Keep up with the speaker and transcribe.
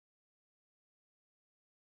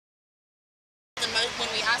And when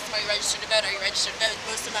we asked them, are you registered to vote, are you registered to vote,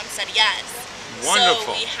 most of them said yes.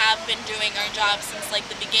 Wonderful. So we have been doing our job since like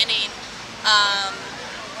the beginning. Um,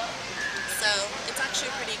 so it's actually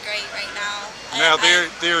pretty great right now. Now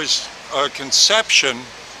there's a conception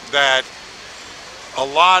that a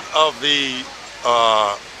lot of the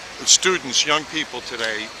students, young people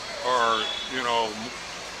today, are, you know,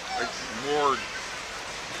 more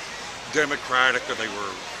democratic, or they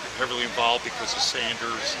were heavily involved because of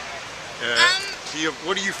Sanders.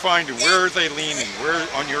 What do you find? Where are they leaning? Where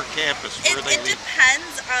on your campus? Where are they leaning? It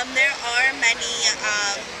depends. There are many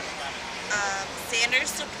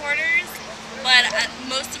Sanders supporters, but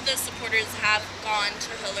most of those supporters have gone to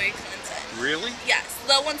Hillary Clinton. Really? Yes,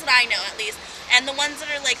 the ones that I know at least. And the ones that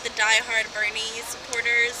are like the diehard Bernie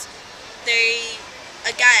supporters, they,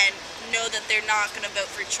 again, know that they're not going to vote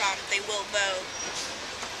for Trump. They will vote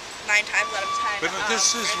 9 times out of 10. But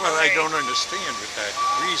this is what I don't understand with that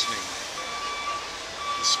reasoning.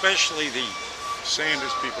 Especially the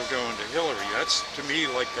Sanders people going to Hillary. That's, to me,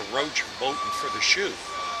 like the roach voting for the shoe.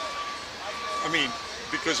 I mean,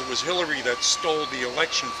 because it was Hillary that stole the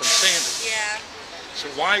election from Sanders. Yeah. So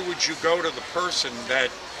why would you go to the person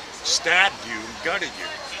that stabbed you and gutted you?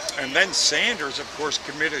 And then Sanders, of course,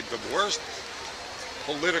 committed the worst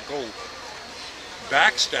political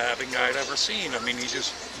backstabbing I'd ever seen. I mean, he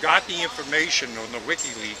just got the information on the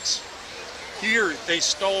WikiLeaks. Here, they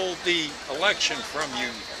stole the election from you,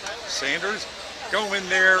 Sanders. Go in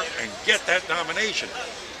there and get that nomination.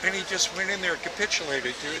 And he just went in there and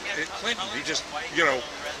capitulated to Clinton. He just, you know,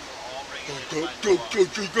 you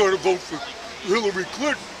got to vote for Hillary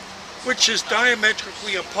Clinton, which is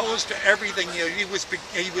diametrically opposed to everything he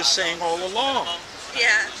was saying all along.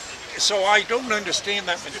 Yeah. So I don't understand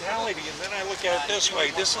that mentality. And then I look at it this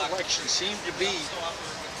way: this election seemed to be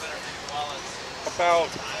about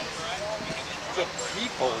the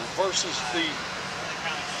people versus the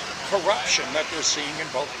corruption that they're seeing in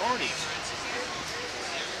both parties.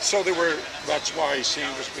 So that's why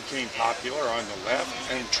Sanders became popular on the left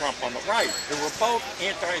and Trump on the right. They were both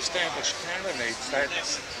anti-established candidates that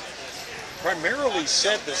primarily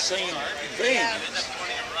said the same things.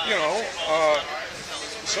 You know,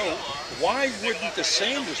 so why wouldn't the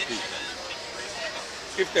Sanders people,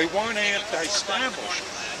 if they want anti-establishment,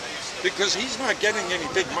 because he's not getting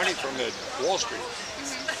any big money from the Wall Street.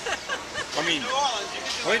 I mean,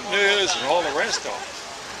 Clinton is and all the rest of them.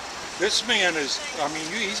 This man is, I mean,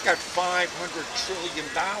 he's got $500 trillion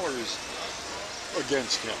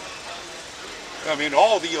against him. I mean,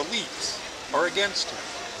 all the elites are against him.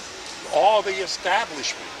 All the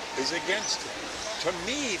establishment is against him. To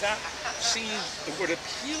me, that would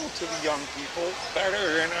appeal to the young people that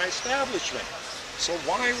are in our establishment. So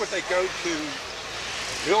why would they go to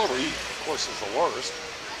Hillary, of course, is the worst,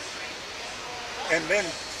 and then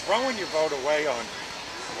throwing your vote away on,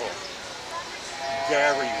 well,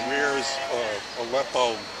 Gary Weir's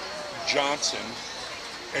Aleppo Johnson,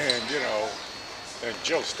 and, you know, and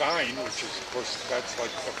Joe Stein, which is, of course, that's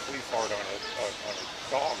like a flea fart on a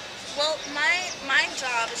dog. Well, my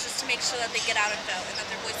job is just to make sure that they get out and vote and that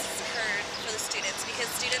their voices are heard for the students, because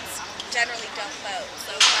students generally don't vote.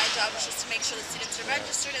 So my job is just to make sure the students are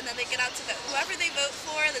registered and then they get out to vote. Whoever they vote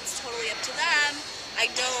for, that's totally up to them.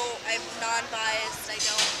 I'm non-biased. I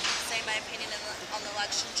don't say my opinion on the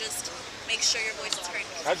election. Just make sure your voice is heard.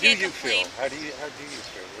 How do you feel? How do you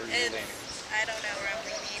feel? Where are you leaning? I don't know where I'm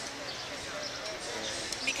leaning.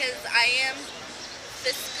 Because I am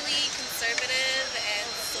fiscally conservative and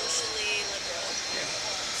socially liberal. Yeah.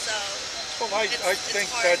 So. Well, I think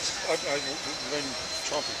that's, then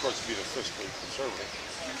Trump, of course, would be the fiscally conservative.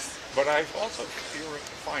 But I also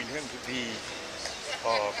find him to be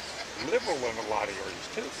liberal in a lot of areas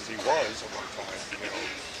too, because he was at one time, you know.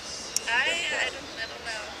 I don't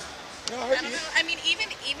know. No, I don't know. I mean,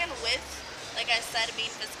 even with, like I said, being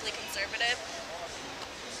fiscally conservative,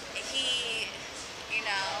 he, you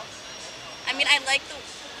know, I mean, I like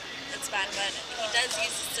it's bad, but he does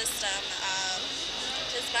use the system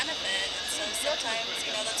to his benefit. So sometimes,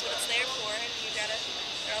 you know, that's what it's there for, and you gotta,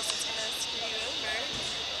 or else it's gonna screw you over.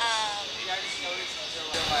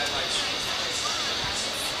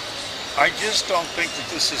 I just don't think that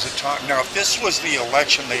this is a time. Now, if this was the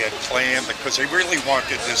election they had planned, because they really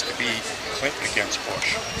wanted this to be Clinton against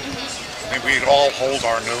Bush, and we'd all hold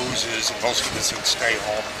our noses and most of us would stay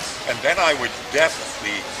home, and then I would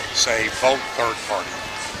definitely say vote third party,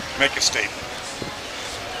 make a statement.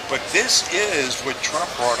 But this is what Trump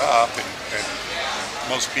brought up, and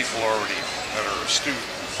most people already that are astute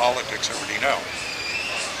in politics already know.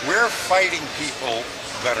 We're fighting people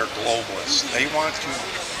that are globalists. They want to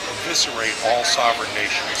eviscerate all sovereign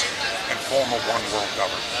nations and form a one world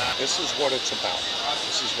government. This is what it's about.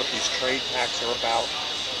 This is what these trade pacts are about.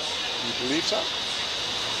 You believe so?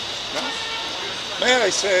 No? May I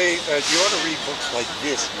say that you ought to read books like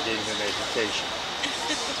this and gain an education.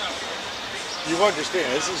 You understand,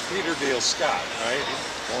 this is Peter Dale Scott, right?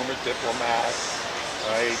 Former diplomat,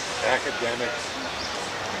 right? Academic.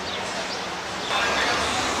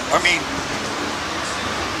 I mean,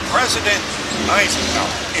 President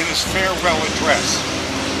Eisenhower, in his farewell address,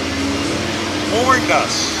 warned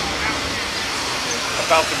us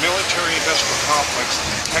about the military-industrial complex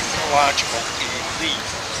and the technological elite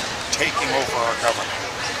taking over our government.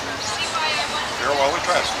 Farewell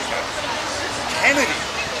address. Kennedy,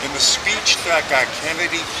 in the speech that got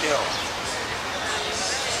Kennedy killed,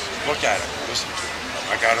 look at it, listen to it.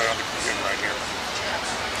 I got it on the computer right here.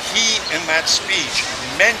 He, in that speech,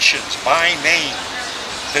 mentions by name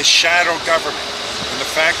the shadow government and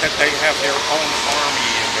the fact that they have their own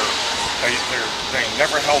army and they're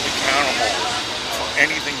never held accountable for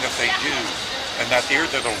anything that they do, and that they're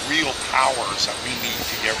the real powers that we need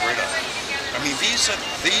to get rid of. I mean, these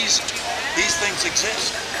things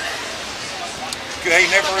exist. They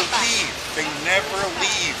never leave. They never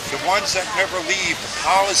leave. The ones that never leave, the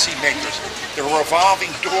policymakers, the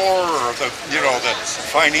revolving door, or the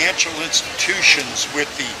financial institutions with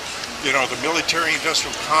the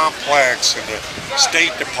military-industrial complex and the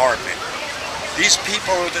State Department. These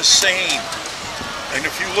people are the same. And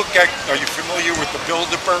if you look at, are you familiar with the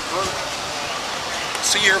Bilderberg Group?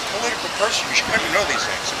 See, you're a political person, you should kind of know these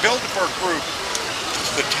things. The Bilderberg Group is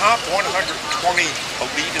the top 120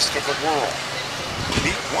 elitists of the world.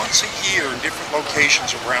 Meet once a year in different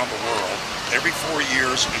locations around the world, every 4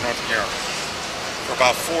 years in North Carolina, for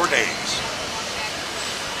about 4 days.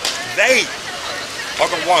 They are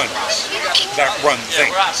the ones that run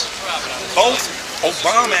things. Both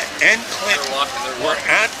Obama and Clinton were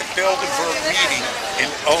at the Bilderberg meeting in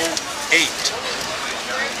 '08.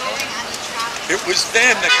 It was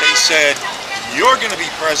then that they said, you're going to be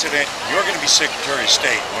president, you're going to be Secretary of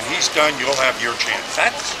State. When he's done, you'll have your chance.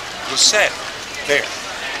 That was said there.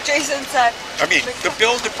 Jason said. I mean, the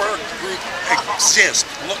Bilderberg Group exists.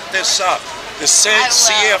 Look this up. The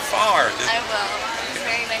CFR. I will. It's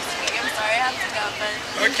very nice to meet you. I'm sorry I have to go, but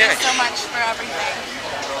thank Okay. you so much for everything.